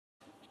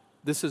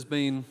This has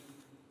been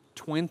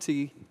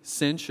 20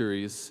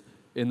 centuries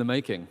in the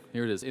making.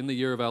 Here it is, in the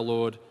year of our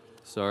Lord,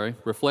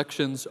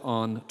 Reflections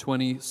on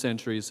 20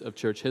 Centuries of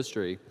Church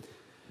History.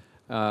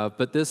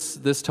 But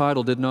this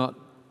title did not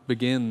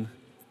begin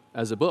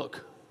as a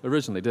book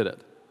originally, did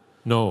it?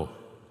 No.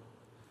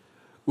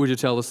 Would you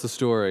tell us the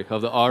story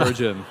of the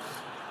origin?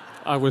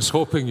 I was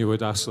hoping you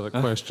would ask that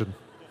question.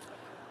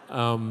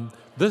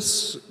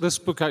 This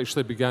book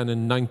actually began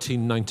in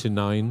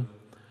 1999.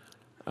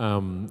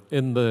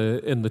 In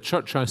the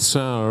church I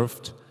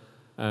served,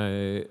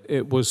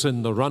 it was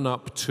in the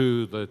run-up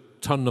to the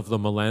turn of the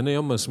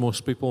millennium, as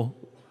most people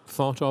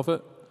thought of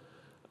it.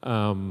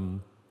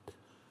 And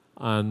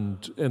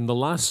in the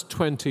last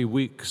 20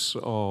 weeks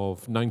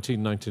of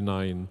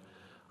 1999,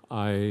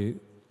 I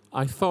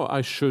thought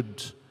I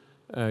should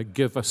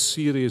give a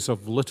series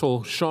of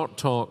little short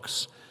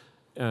talks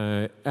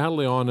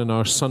early on in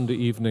our Sunday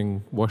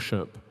evening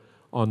worship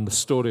on the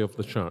story of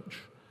the church,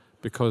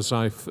 because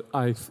I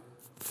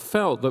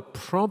felt that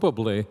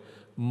probably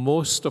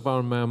most of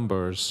our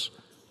members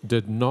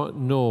did not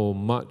know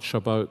much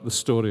about the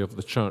story of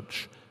the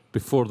church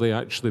before they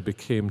actually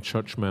became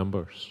church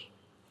members.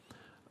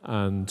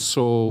 And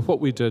so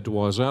what we did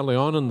was, early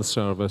on in the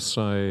service,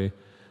 I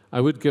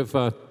would give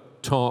a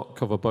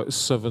talk of about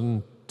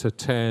 7 to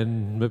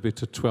 10, maybe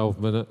to 12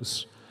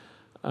 minutes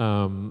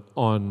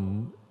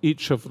on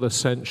each of the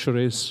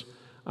centuries,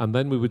 and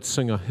then we would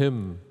sing a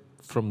hymn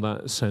from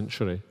that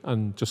century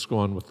and just go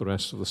on with the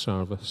rest of the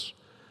service.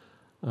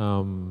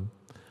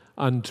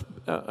 I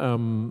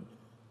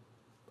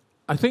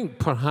think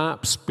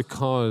perhaps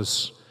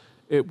because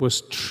it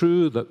was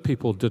true that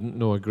people didn't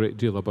know a great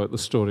deal about the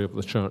story of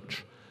the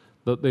church,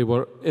 that they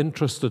were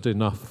interested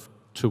enough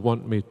to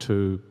want me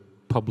to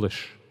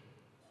publish.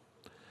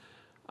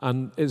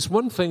 And it's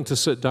one thing to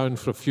sit down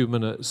for a few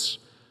minutes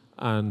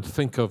and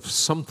think of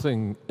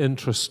something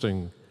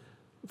interesting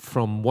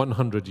from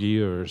 100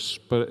 years,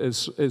 but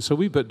it's a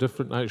wee bit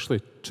different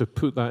actually to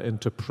put that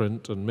into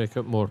print and make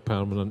it more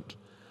permanent.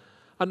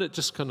 And it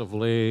just kind of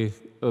lay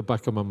at the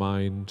back of my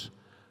mind.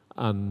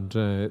 And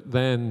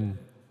then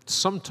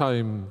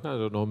sometime, I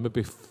don't know,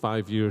 maybe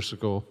 5 years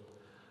ago,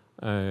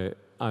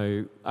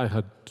 I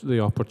had the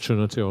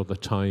opportunity or the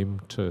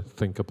time to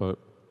think about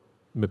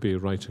maybe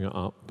writing it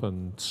up.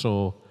 And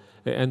so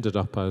it ended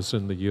up as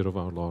In the Year of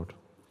Our Lord.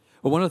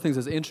 Well, one of the things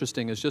that's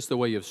interesting is just the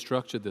way you've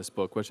structured this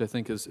book, which I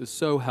think is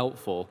so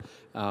helpful.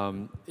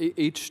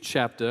 Each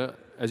chapter,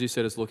 as you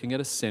said, is looking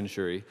at a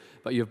century,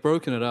 but you've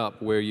broken it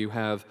up where you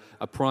have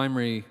a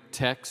primary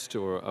text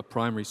or a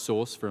primary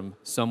source from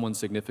someone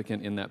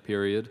significant in that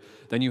period.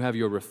 Then you have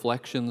your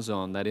reflections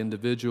on that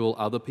individual,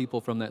 other people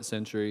from that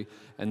century,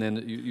 and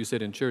then you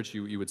said in church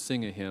you would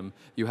sing a hymn.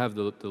 You have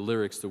the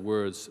lyrics, the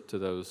words to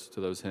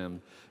those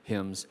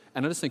hymns.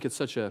 And I just think it's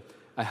such a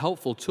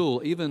helpful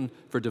tool, even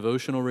for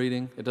devotional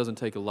reading. It doesn't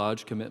take a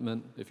large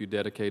commitment. If you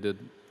dedicated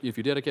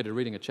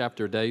reading a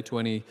chapter a day,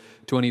 20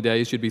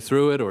 days, you'd be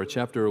through it, or a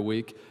chapter a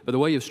week. But the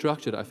way you've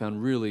structured it, I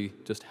found really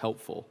just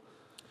helpful.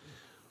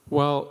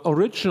 Well,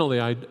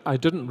 originally I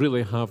didn't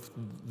really have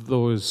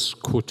those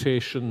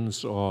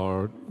quotations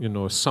or,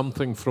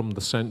 something from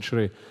the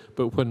century.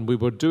 But when we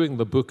were doing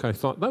the book, I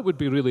thought that would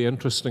be really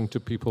interesting to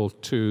people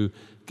to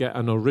get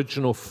an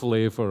original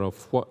flavor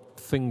of what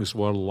things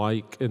were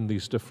like in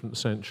these different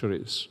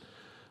centuries.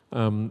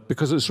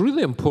 Because it's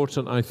really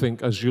important, I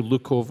think, as you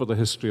look over the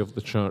history of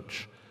the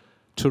church,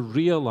 to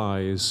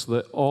realize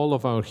that all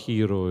of our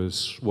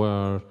heroes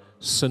were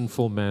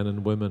sinful men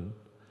and women.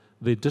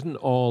 They didn't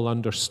all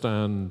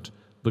understand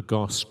the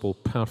gospel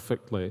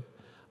perfectly,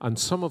 and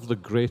some of the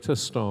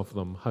greatest of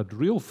them had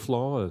real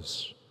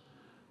flaws.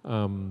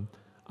 And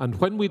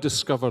when we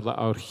discover that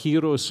our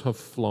heroes have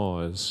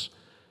flaws,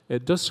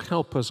 it does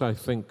help us, I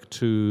think,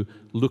 to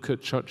look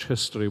at church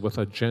history with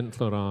a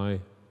gentler eye.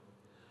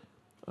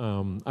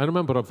 I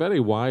remember a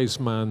very wise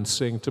man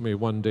saying to me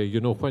one day,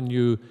 when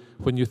you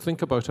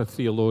think about a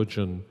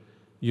theologian,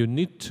 you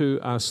need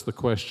to ask the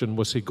question,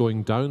 was he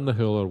going down the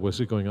hill or was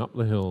he going up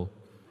the hill?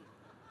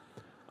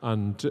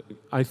 And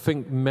I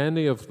think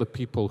many of the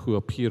people who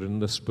appear in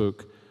this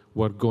book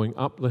were going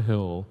up the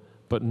hill,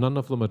 but none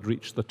of them had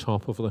reached the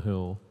top of the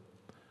hill.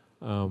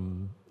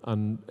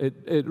 And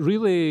it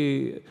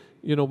really,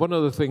 one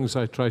of the things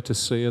I try to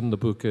say in the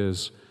book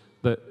is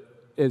that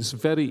it's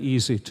very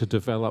easy to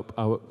develop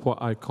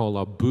what I call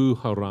a boo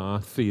hurrah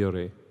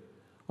theory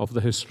of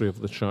the history of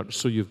the church.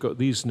 So you've got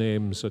these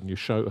names and you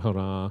shout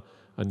hurrah,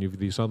 and you've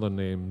these other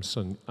names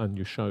and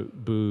you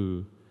shout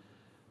boo.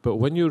 But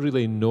when you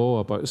really know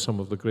about some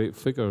of the great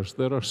figures,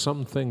 there are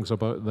some things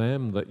about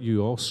them that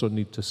you also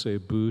need to say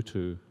boo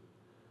to.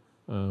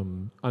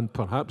 And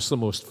perhaps the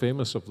most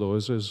famous of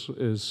those is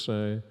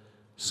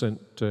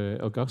St.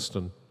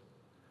 Augustine,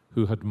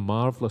 who had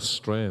marvelous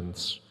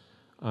strengths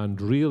and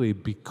really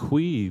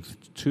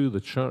bequeathed to the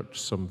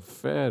church some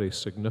very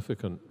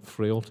significant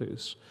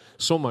frailties.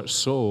 So much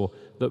so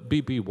that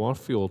B.B.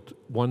 Warfield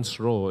once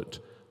wrote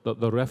that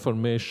the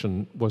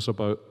Reformation was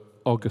about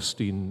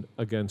Augustine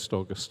against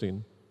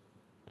Augustine.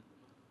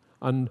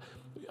 And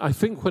I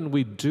think when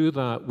we do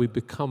that,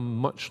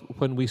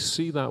 when we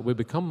see that, we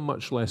become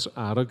much less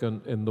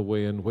arrogant in the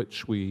way in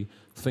which we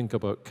think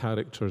about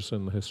characters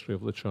in the history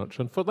of the church.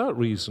 And for that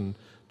reason,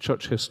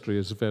 church history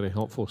is a very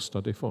helpful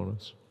study for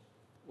us.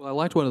 Well, I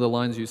liked one of the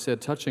lines you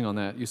said, touching on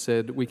that. You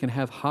said, we can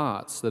have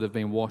hearts that have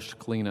been washed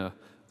cleaner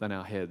than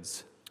our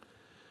heads.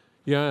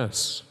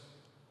 Yes,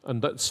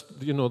 and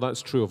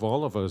that's true of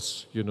all of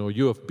us.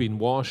 You have been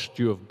washed,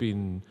 you have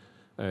been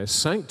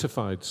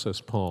sanctified, says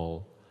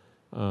Paul.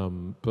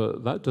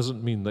 But that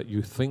doesn't mean that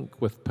you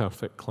think with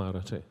perfect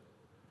clarity.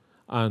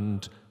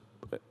 And,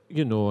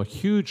 a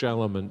huge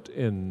element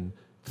in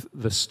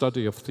the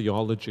study of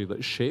theology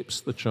that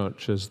shapes the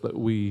church is that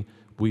we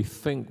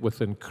think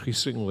with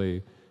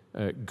increasingly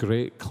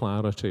great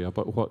clarity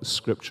about what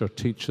Scripture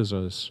teaches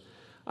us.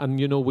 And,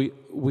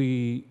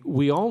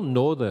 we all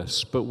know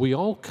this, but we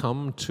all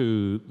come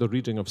to the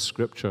reading of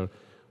Scripture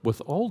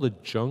with all the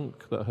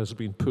junk that has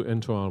been put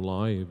into our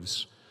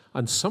lives.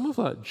 And some of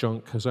that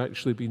junk has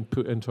actually been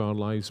put into our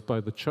lives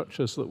by the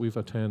churches that we've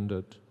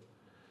attended.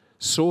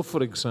 So,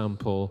 for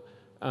example,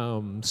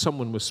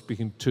 someone was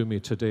speaking to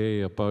me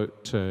today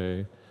about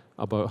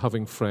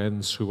having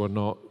friends who were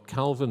not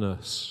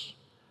Calvinists.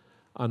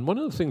 And one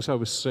of the things I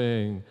was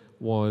saying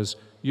was,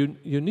 you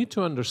need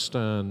to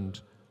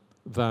understand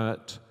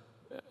that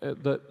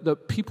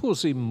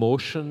people's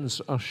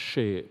emotions are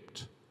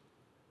shaped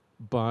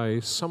by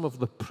some of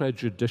the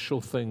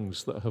prejudicial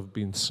things that have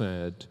been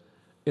said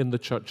in the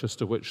churches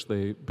to which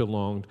they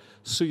belonged.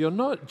 So you're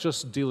not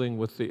just dealing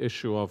with the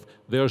issue of,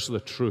 there's the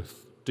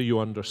truth, do you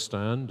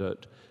understand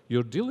it?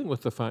 You're dealing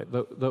with the fact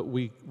that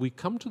we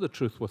come to the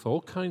truth with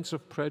all kinds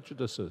of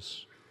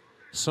prejudices,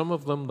 some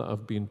of them that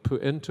have been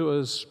put into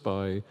us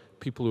by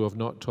people who have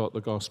not taught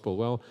the gospel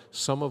well,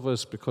 some of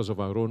us because of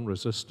our own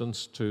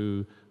resistance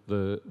to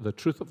the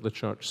truth of the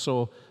church.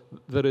 So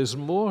there is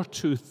more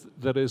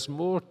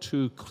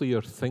to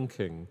clear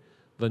thinking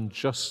than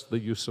just the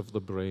use of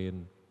the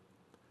brain.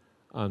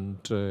 And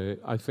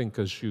I think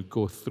as you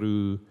go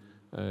through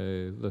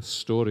the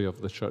story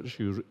of the church,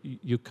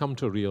 you come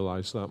to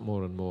realize that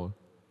more and more.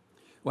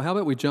 Well, how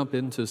about we jump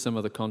into some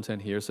of the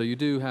content here? So you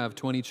do have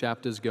 20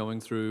 chapters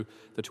going through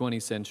the 20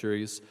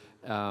 centuries.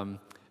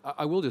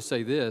 I will just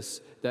say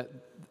this, that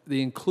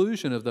the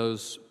inclusion of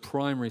those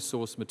primary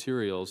source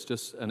materials,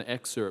 just an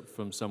excerpt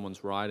from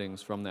someone's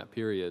writings from that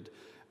period,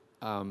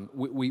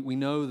 we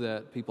know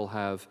that people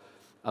have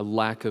a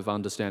lack of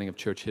understanding of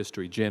church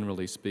history,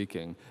 generally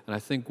speaking. And I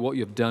think what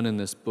you've done in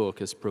this book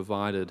has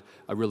provided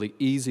a really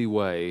easy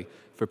way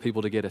for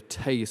people to get a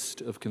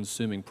taste of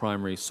consuming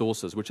primary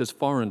sources, which is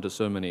foreign to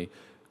so many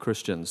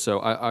Christians. So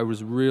I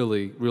was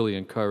really, really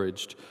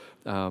encouraged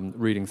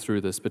reading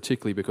through this,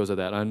 particularly because of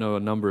that. I know a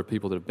number of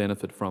people that have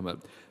benefited from it.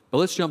 But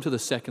let's jump to the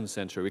 2nd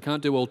century. We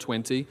can't do all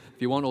 20.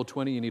 If you want all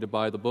 20, you need to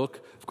buy the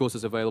book. Of course,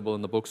 it's available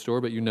in the bookstore,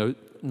 but you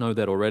know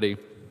that already.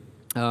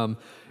 In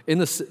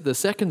the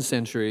 2nd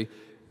century,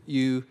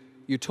 you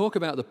talk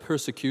about the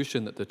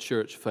persecution that the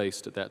church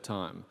faced at that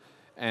time.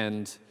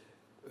 And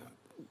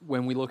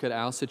when we look at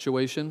our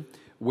situation,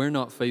 we're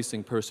not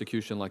facing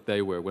persecution like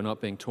they were. We're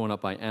not being torn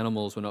up by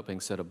animals. We're not being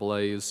set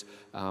ablaze.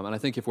 And I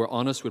think if we're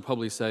honest, we'd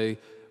probably say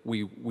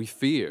we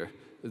fear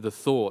the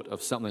thought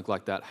of something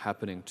like that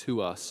happening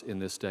to us in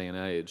this day and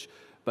age.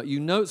 But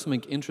you note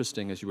something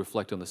interesting as you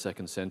reflect on the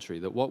 2nd century,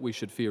 that what we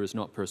should fear is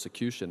not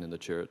persecution in the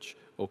church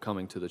or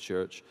coming to the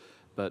church,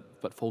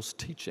 but false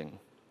teaching.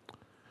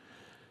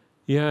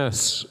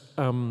 Yes.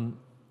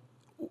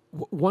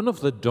 One of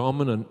the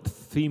dominant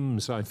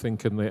themes, I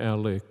think, in the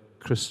early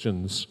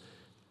Christians,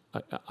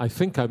 I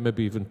think I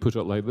maybe even put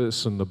it like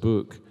this in the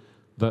book,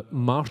 that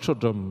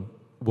martyrdom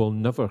will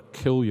never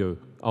kill you,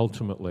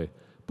 ultimately,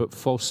 but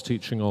false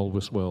teaching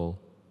always will.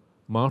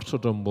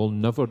 Martyrdom will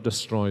never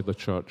destroy the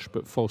church,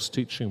 but false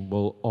teaching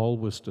will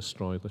always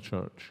destroy the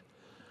church.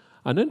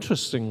 And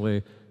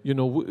interestingly,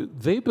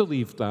 they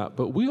believed that,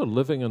 but we are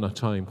living in a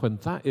time when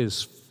that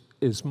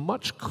is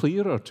much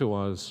clearer to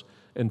us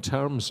in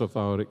terms of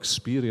our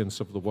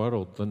experience of the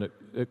world than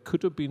it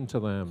could have been to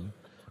them,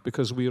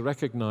 because we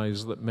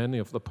recognize that many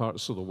of the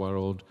parts of the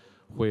world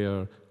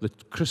where the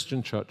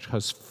Christian church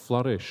has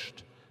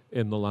flourished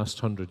in the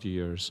last 100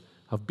 years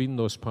have been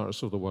those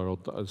parts of the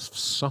world that have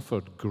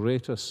suffered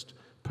greatest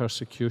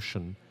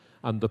persecution,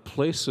 and the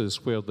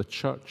places where the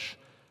church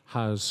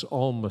has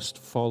almost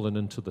fallen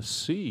into the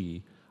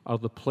sea are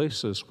the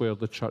places where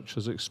the church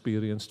has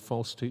experienced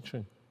false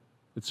teaching.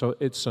 It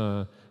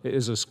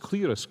is as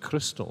clear as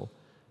crystal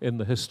in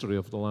the history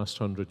of the last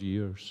 100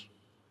 years.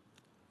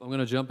 I'm going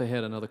to jump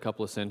ahead another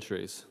couple of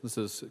centuries. This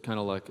is kind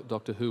of like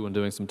Doctor Who and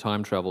doing some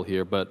time travel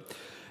here. But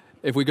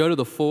if we go to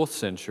the 4th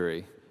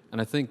century, and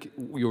I think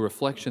your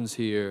reflections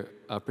here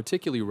are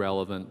particularly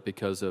relevant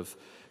because of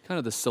kind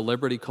of the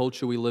celebrity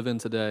culture we live in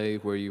today,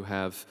 where you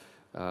have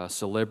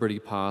celebrity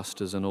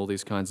pastors and all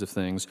these kinds of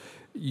things.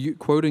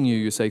 Quoting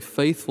you say,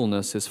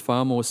 faithfulness is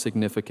far more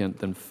significant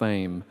than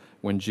fame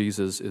when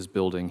Jesus is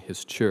building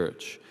his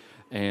church.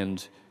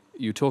 And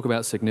you talk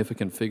about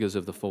significant figures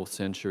of the 4th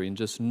century, and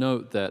just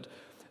note that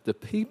the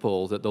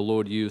people that the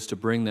Lord used to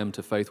bring them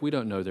to faith, we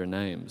don't know their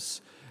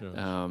names. Yes.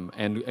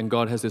 And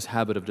God has this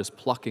habit of just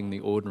plucking the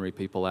ordinary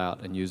people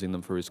out and using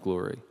them for His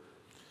glory.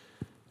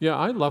 Yeah,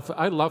 I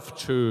love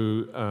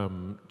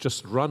to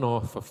just run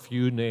off a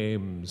few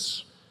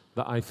names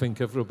that I think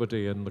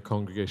everybody in the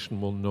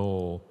congregation will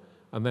know,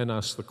 and then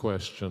ask the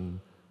question,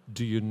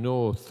 do you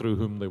know through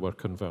whom they were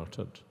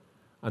converted?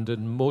 And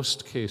in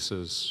most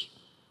cases,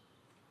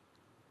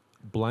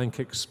 blank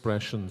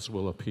expressions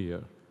will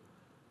appear.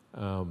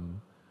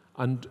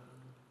 And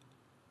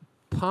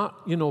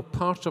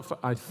part of,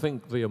 I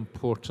think, the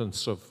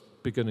importance of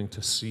beginning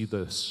to see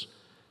this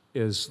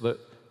is that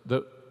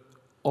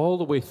all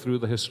the way through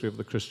the history of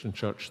the Christian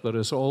church, there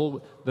is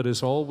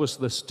always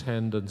this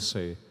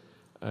tendency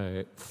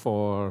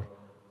for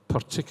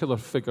particular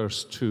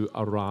figures to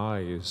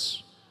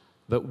arise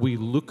that we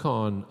look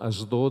on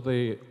as though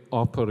they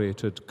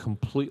operated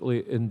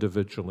completely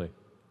individually.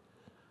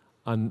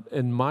 And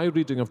in my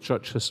reading of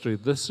church history,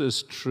 this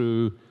is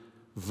true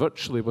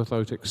virtually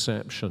without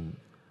exception,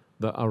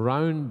 that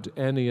around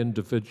any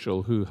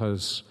individual who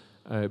has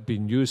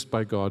been used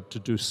by God to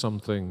do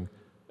something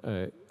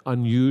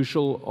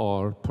unusual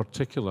or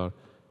particular,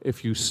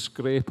 if you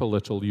scrape a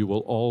little, you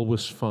will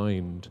always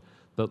find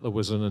that there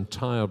was an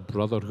entire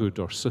brotherhood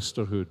or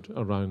sisterhood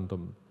around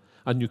them.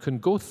 And you can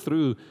go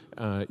through,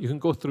 I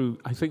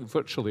think,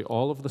 virtually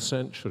all of the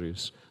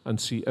centuries and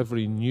see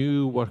every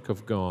new work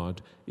of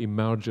God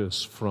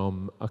emerges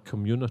from a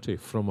community,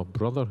 from a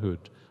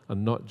brotherhood,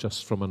 and not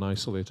just from an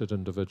isolated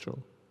individual.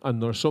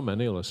 And there are so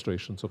many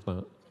illustrations of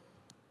that.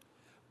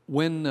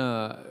 When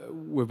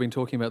we've been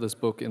talking about this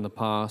book in the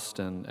past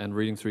and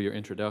reading through your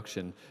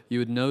introduction, you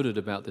had noted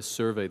about this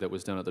survey that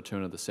was done at the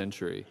turn of the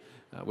century,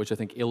 which I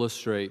think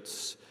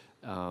illustrates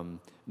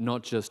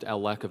not just our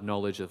lack of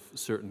knowledge of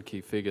certain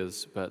key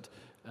figures, but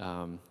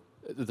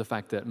the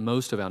fact that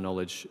most of our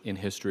knowledge in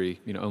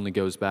history, only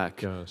goes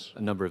back a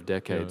number of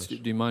decades. Yes.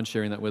 Do you mind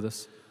sharing that with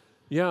us?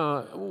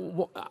 Yeah,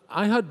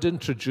 I had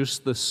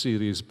introduced this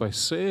series by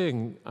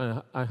saying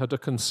I had a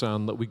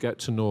concern that we get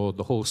to know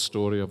the whole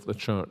story of the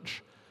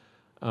church,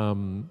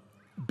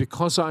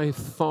 because I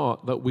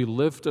thought that we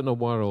lived in a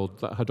world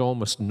that had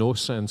almost no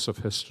sense of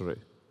history.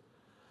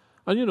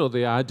 And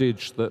the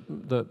adage that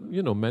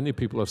many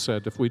people have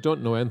said, if we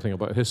don't know anything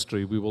about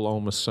history, we will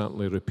almost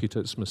certainly repeat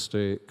its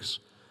mistakes.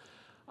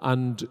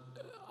 And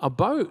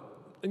about,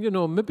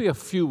 maybe a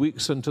few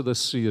weeks into this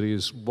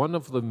series, one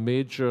of the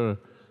major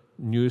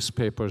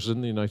newspapers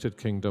in the United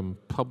Kingdom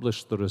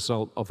published the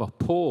result of a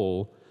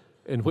poll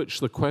in which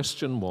the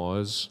question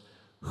was,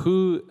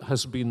 who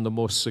has been the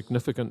most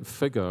significant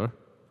figure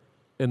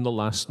in the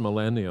last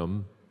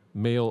millennium,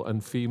 male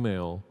and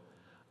female?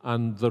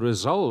 And the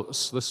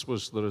results, this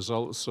was the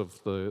results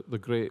of the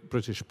great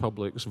British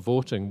public's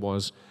voting,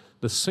 was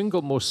the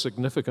single most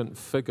significant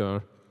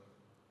figure,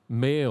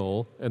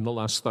 male, in the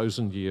last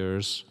 1,000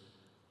 years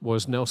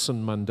was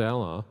Nelson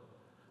Mandela,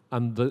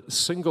 and the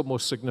single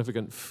most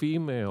significant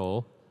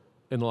female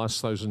in the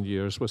last 1,000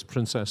 years was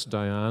Princess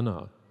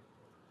Diana,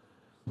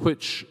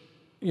 which,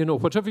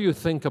 whatever you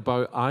think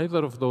about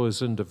either of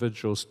those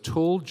individuals,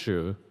 told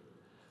you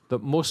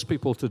that most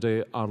people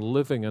today are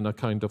living in a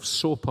kind of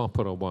soap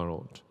opera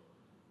world.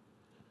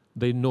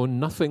 They know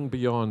nothing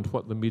beyond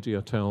what the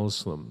media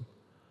tells them,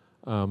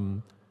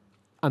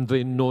 and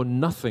they know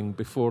nothing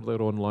before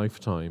their own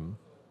lifetime.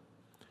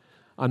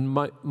 And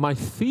my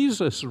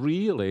thesis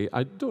really,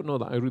 I don't know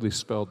that I really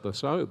spelled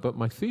this out, but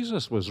my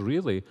thesis was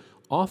really,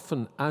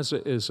 often as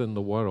it is in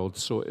the world,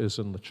 so it is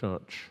in the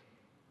church.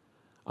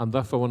 And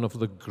therefore, one of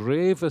the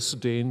gravest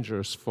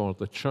dangers for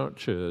the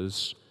church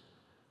is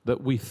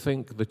that we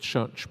think the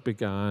church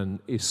began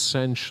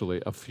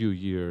essentially a few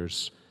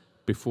years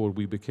before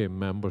we became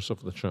members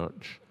of the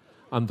church.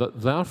 And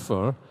that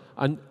therefore,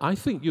 and I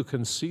think you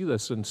can see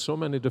this in so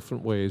many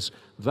different ways,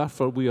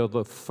 therefore we are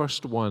the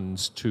first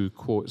ones to,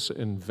 quote,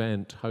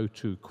 invent how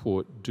to,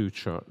 quote, do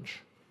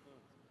church.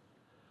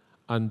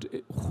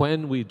 And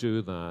when we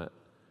do that,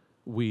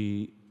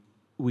 we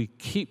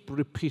keep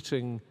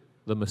repeating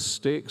the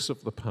mistakes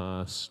of the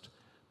past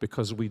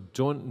because we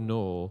don't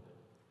know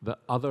that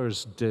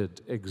others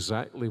did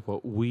exactly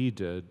what we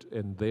did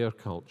in their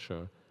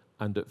culture,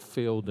 and it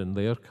failed in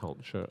their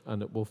culture,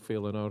 and it will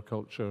fail in our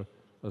culture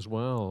as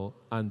well.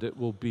 And it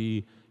will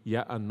be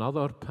yet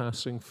another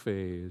passing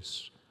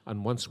phase.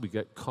 And once we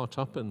get caught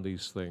up in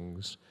these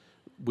things,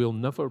 we'll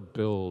never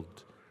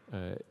build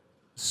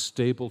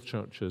stable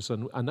churches.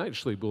 And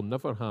actually,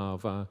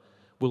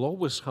 we'll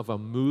always have a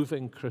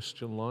moving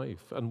Christian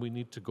life. And we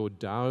need to go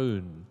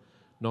down,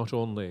 not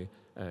only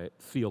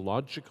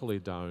theologically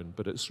down,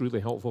 but it's really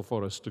helpful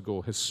for us to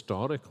go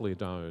historically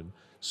down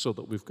so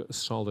that we've got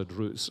solid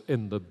roots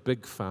in the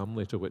big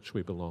family to which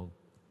we belong.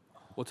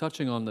 Well,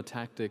 touching on the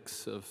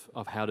tactics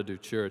of how to do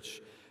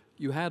church,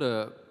 you had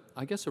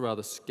I guess a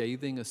rather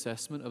scathing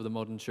assessment of the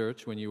modern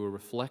church when you were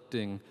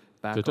reflecting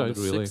back on the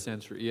 6th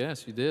century.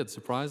 Yes, you did,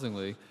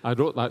 surprisingly. I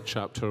wrote that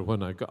chapter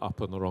when I got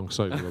up on the wrong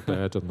side of the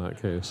bed in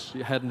that case.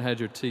 You hadn't had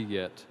your tea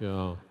yet.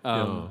 Yeah.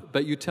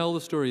 But you tell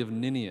the story of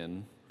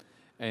Ninian,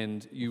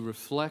 and you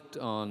reflect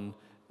on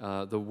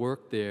the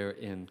work there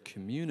in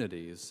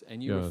communities,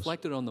 and you Yes.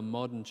 reflected on the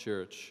modern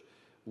church,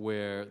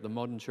 where the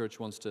modern church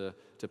wants to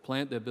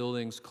plant their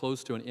buildings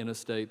close to an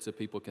interstate so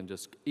people can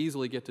just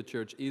easily get to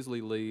church,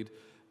 easily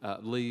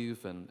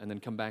leave, and then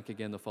come back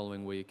again the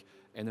following week,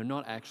 and they're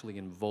not actually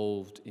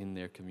involved in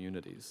their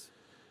communities.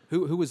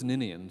 Who was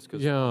Ninian?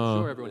 Because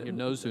I'm sure everyone here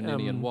knows who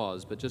Ninian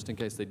was, but just in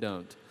case they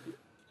don't.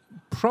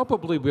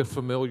 Probably we're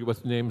familiar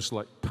with names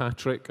like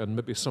Patrick, and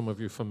maybe some of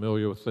you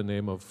familiar with the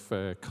name of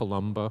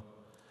Columba.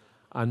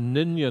 And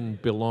Ninian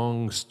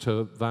belongs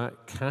to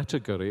that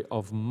category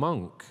of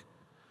monk.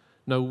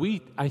 Now,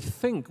 I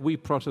think we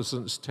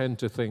Protestants tend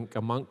to think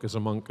a monk is a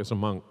monk is a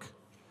monk.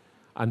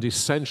 And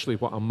essentially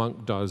what a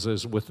monk does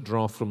is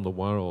withdraw from the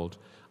world.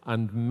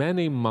 And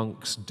many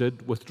monks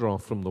did withdraw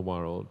from the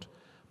world.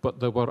 But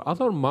there were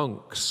other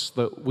monks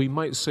that we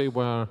might say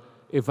were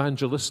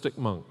evangelistic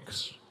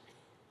monks.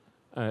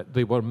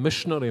 They were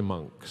missionary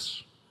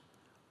monks.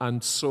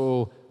 And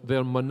so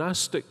their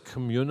monastic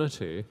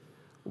community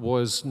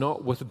was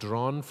not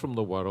withdrawn from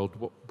the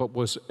world, but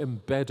was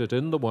embedded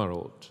in the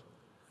world.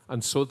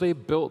 And so they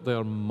built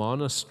their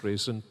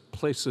monasteries in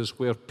places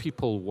where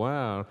people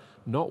were,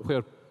 not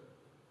where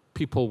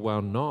people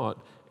were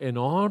not, in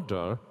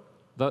order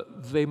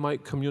that they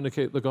might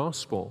communicate the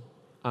gospel.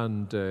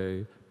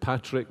 And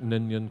Patrick,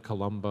 Ninian,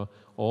 Columba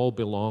all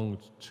belonged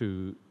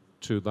to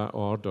that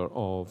order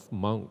of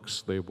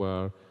monks. They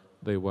were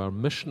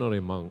missionary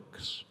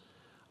monks.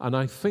 And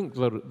I think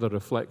the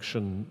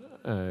reflection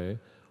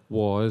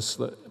was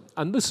that,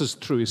 and this is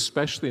true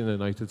especially in the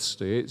United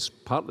States,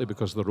 partly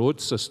because the road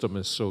system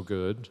is so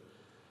good,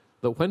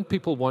 that when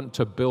people want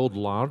to build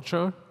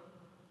larger,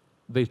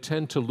 they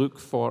tend to look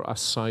for a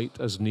site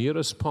as near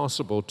as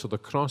possible to the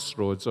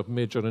crossroads of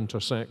major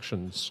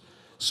intersections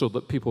so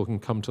that people can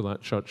come to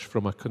that church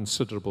from a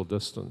considerable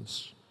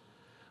distance,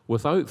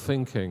 without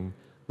thinking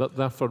that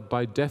therefore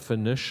by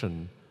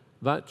definition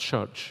that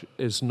church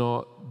is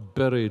not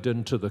buried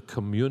into the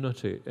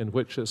community in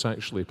which it's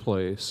actually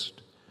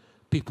placed.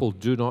 People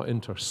do not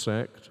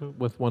intersect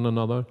with one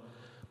another.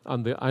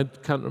 And I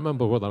can't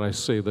remember whether I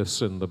say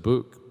this in the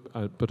book,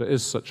 but it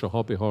is such a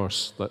hobby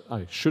horse that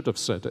I should have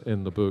said it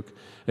in the book.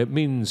 It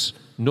means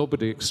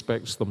nobody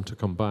expects them to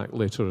come back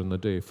later in the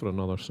day for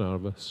another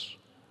service.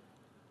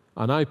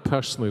 And I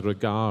personally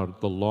regard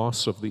the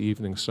loss of the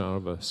evening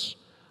service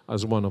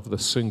as one of the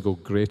single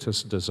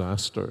greatest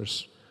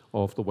disasters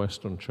of the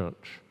Western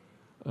Church.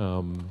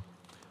 And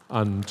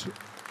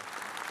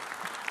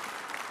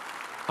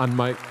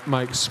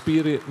my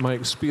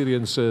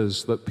experience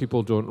is that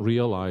people don't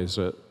realize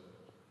it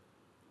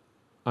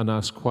and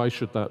ask, why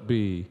should that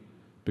be?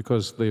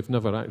 Because they've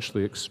never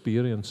actually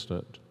experienced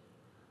it.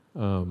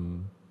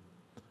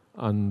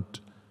 And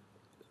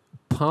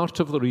part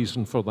of the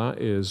reason for that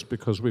is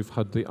because we've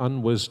had the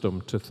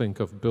unwisdom to think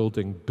of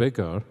building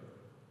bigger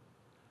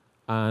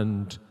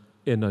and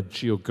in a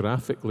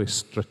geographically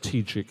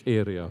strategic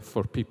area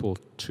for people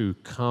to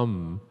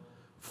come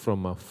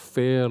from a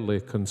fairly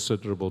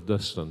considerable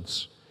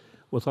distance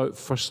without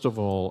first of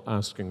all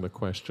asking the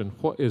question,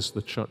 what is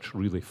the church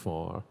really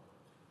for?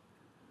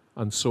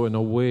 And so in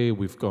a way,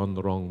 we've gone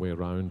the wrong way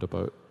around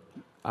about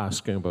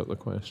asking about the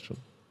question.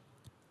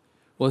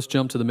 Well, let's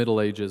jump to the Middle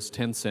Ages,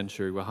 10th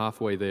century. We're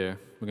halfway there.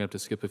 We're going to have to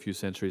skip a few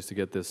centuries to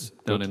get this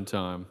done in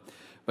time.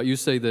 But you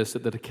say this,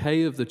 that the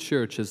decay of the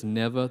church is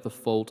never the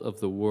fault of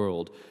the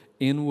world.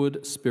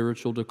 Inward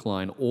spiritual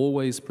decline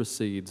always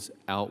precedes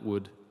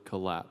outward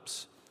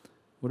collapse.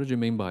 What did you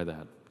mean by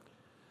that?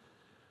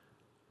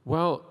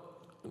 Well,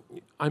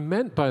 I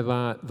meant by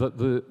that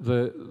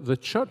the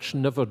church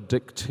never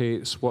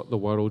dictates what the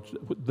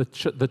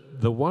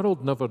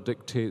world never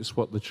dictates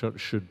what the church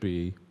should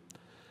be.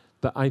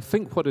 That I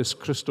think what is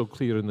crystal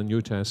clear in the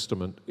New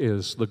Testament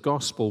is the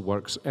gospel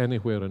works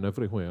anywhere and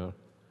everywhere.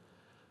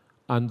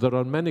 And there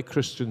are many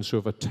Christians who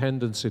have a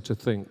tendency to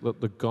think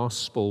that the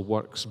gospel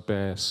works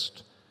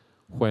best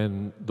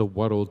when the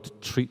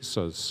world treats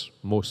us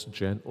most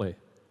gently.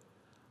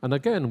 And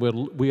again,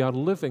 we are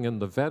living in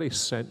the very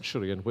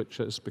century in which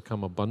it's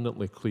become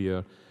abundantly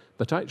clear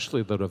that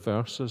actually the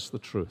reverse is the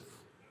truth.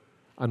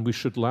 And we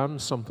should learn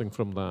something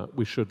from that.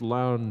 We should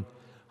learn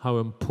how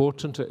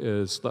important it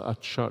is that a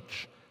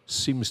church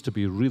seems to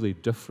be really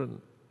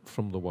different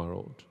from the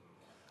world.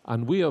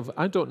 And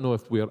I don't know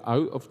if we're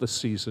out of the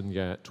season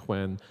yet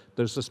when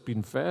there's this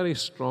been very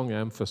strong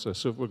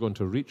emphasis, if we're going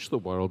to reach the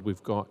world,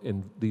 we've got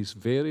in these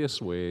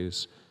various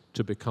ways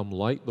to become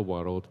like the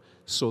world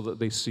so that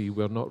they see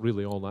we're not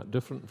really all that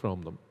different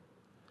from them.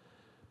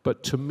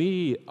 But to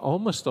me,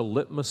 almost a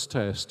litmus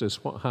test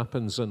is what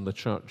happens in the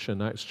church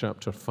in Acts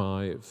chapter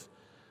 5,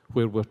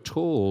 where we're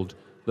told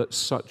that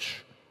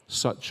such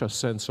a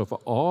sense of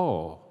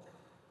awe,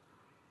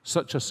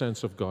 such a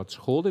sense of God's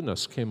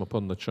holiness came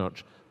upon the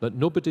church that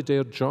nobody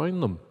dared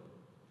join them.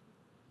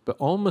 But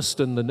almost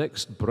in the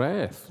next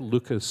breath,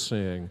 Luke is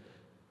saying,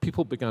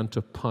 people began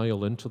to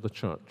pile into the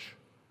church.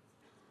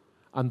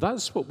 And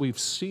that's what we've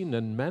seen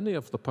in many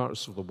of the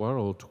parts of the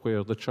world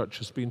where the church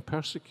has been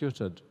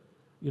persecuted.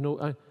 You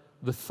know,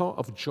 the thought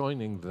of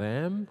joining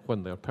them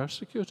when they're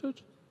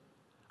persecuted,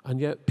 And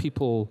yet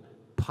people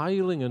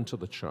piling into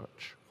the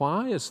church.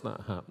 Why is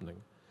that happening?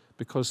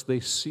 Because they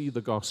see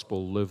the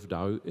gospel lived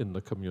out in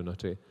the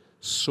community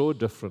so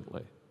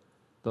differently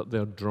that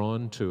they're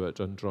drawn to it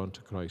and drawn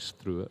to Christ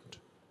through it.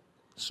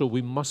 So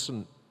we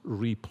mustn't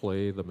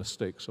replay the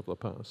mistakes of the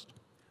past.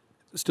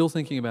 Still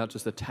thinking about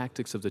just the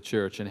tactics of the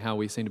church and how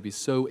we seem to be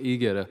so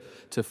eager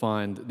to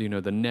find,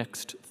 the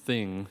next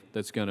thing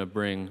that's going to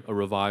bring a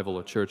revival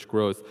or church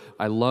growth.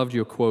 I loved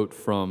your quote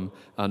from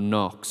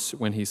Knox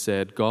when he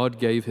said, "God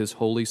gave his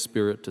Holy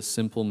Spirit to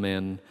simple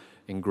men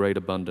in great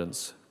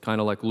abundance."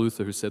 Kind of like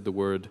Luther, who said the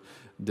word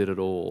did it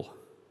all.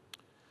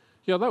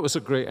 Yeah, that was a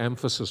great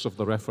emphasis of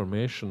the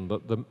Reformation,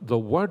 that the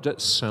word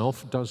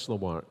itself does the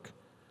work.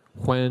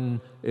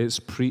 When it's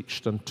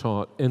preached and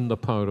taught in the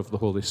power of the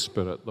Holy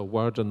Spirit, the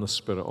Word and the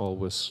Spirit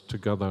always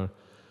together.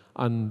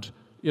 And,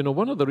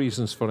 one of the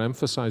reasons for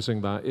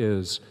emphasizing that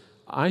is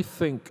I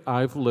think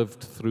I've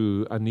lived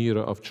through an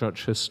era of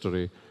church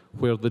history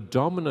where the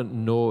dominant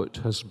note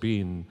has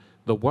been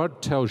the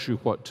Word tells you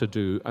what to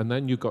do, and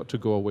then you've got to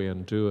go away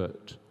and do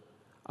it.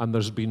 And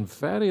there's been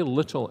very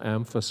little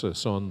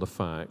emphasis on the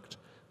fact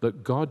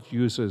that God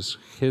uses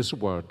His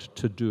Word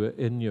to do it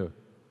in you.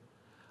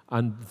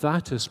 And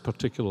that is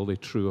particularly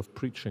true of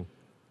preaching,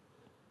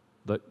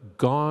 that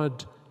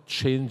God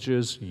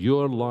changes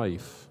your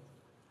life,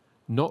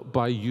 not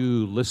by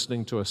you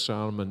listening to a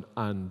sermon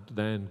and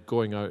then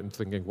going out and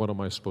thinking, what am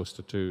I supposed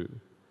to do?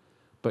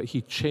 But He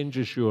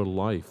changes your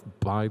life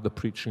by the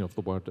preaching of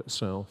the Word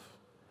itself.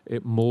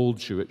 It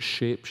molds you, it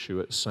shapes you,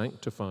 it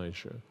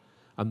sanctifies you.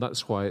 And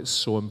that's why it's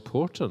so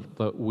important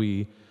that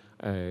we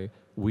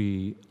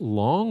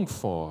long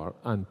for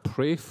and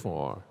pray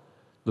for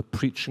the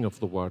preaching of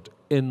the Word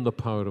in the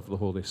power of the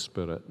Holy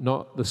Spirit.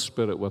 Not the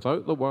Spirit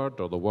without the Word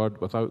or the Word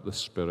without the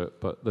Spirit,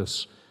 but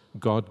this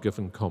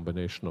God-given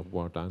combination of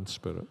Word and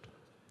Spirit.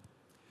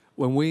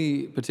 When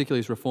we, particularly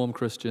as Reformed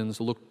Christians,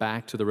 look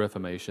back to the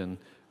Reformation,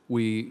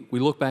 we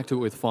look back to it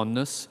with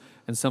fondness,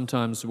 and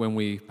sometimes when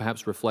we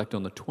perhaps reflect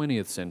on the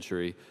 20th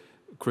century,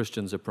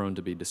 Christians are prone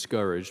to be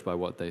discouraged by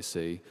what they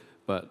see.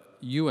 But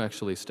you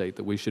actually state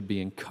that we should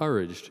be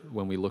encouraged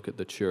when we look at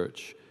the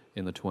church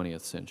in the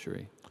 20th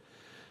century.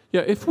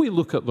 Yeah, if we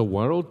look at the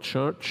world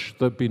church,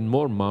 there have been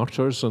more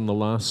martyrs in the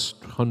last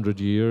 100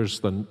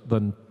 years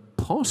than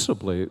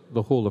possibly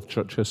the whole of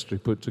church history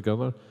put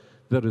together.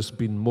 There has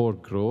been more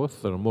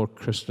growth. There are more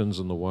Christians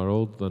in the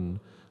world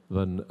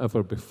than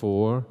ever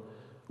before.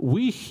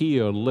 We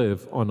here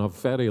live on a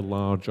very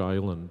large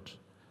island,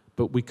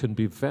 but we can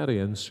be very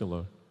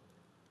insular,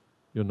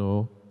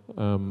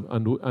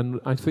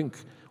 And I think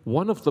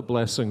one of the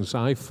blessings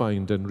I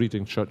find in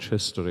reading church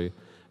history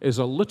is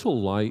a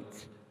little like,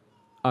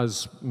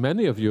 as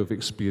many of you have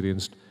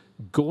experienced,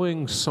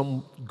 going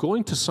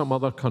to some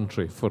other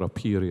country for a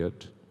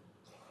period,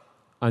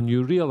 and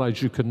you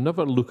realize you can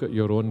never look at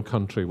your own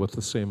country with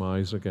the same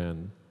eyes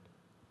again.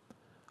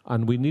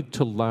 And we need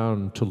to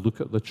learn to look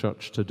at the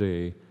church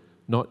today,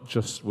 not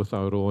just with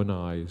our own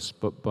eyes,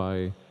 but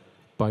by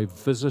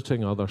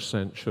visiting other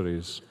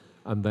centuries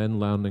and then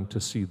learning to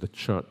see the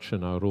church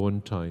in our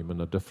own time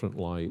in a different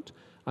light.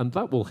 And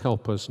that will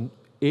help us,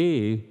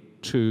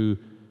 to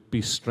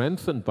be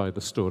strengthened by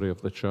the story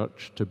of the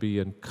church, to be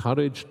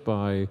encouraged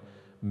by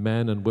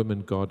men and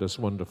women God has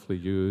wonderfully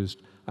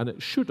used, and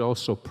it should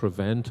also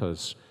prevent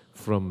us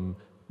from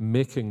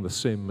making the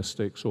same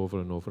mistakes over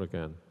and over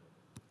again.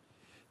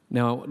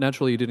 Now,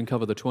 naturally, you didn't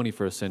cover the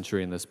 21st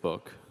century in this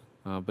book,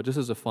 but just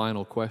as a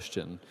final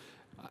question,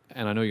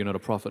 and I know you're not a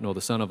prophet nor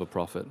the son of a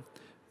prophet,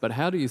 but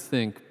how do you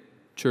think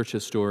church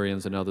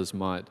historians and others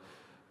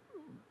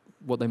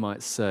what they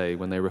might say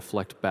when they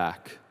reflect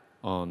back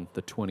on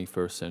the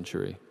 21st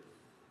century?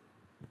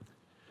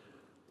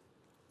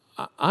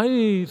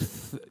 I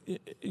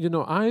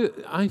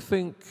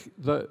think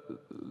that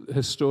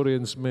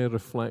historians may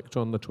reflect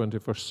on the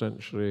 21st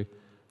century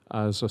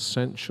as a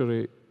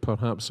century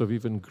perhaps of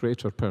even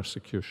greater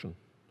persecution.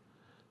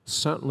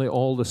 Certainly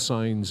all the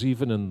signs,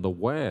 even in the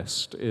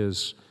West,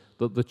 is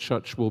that the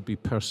church will be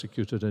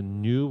persecuted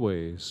in new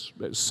ways,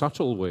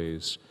 subtle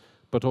ways,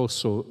 but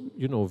also,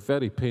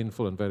 very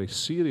painful and very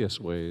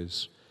serious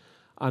ways.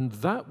 And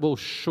that will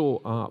show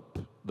up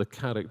the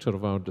character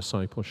of our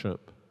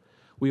discipleship.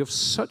 We have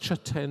such a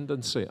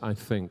tendency, I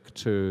think,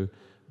 to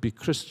be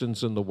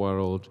Christians in the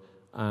world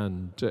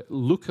and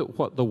look at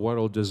what the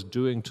world is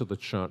doing to the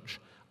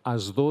church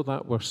as though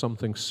that were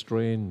something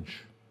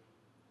strange.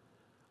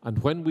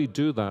 And when we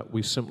do that,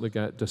 we simply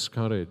get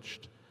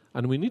discouraged.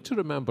 And we need to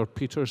remember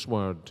Peter's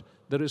word,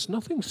 there is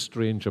nothing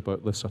strange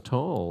about this at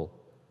all.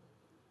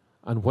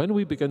 And when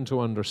we begin to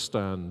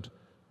understand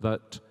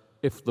that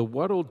if the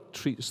world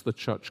treats the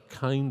church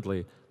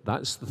kindly,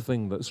 that's the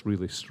thing that's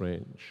really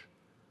strange,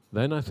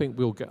 then I think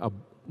we'll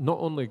not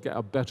only get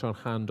a better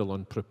handle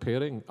on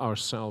preparing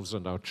ourselves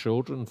and our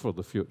children for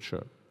the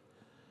future,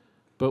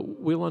 but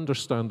we'll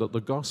understand that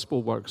the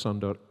gospel works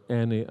under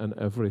any and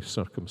every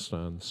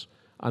circumstance.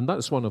 And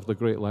that's one of the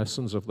great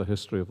lessons of the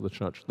history of the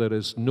church. There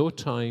is no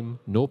time,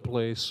 no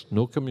place,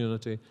 no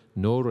community,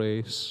 no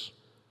race,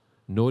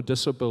 no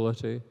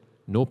disability,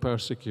 no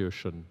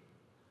persecution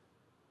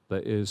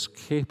that is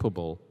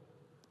capable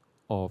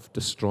of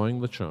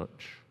destroying the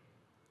church,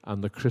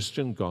 and the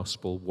Christian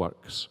gospel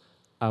works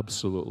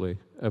absolutely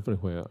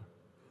everywhere.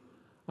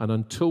 And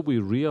until we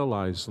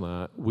realize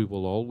that, we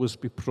will always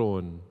be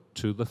prone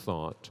to the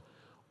thought,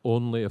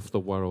 only if the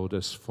world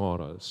is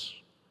for us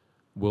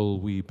will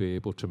we be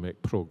able to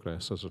make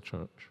progress as a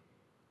church.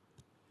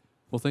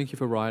 Well, thank you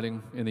for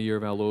writing in the year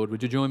of our Lord.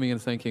 Would you join me in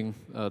thanking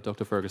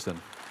Dr. Ferguson?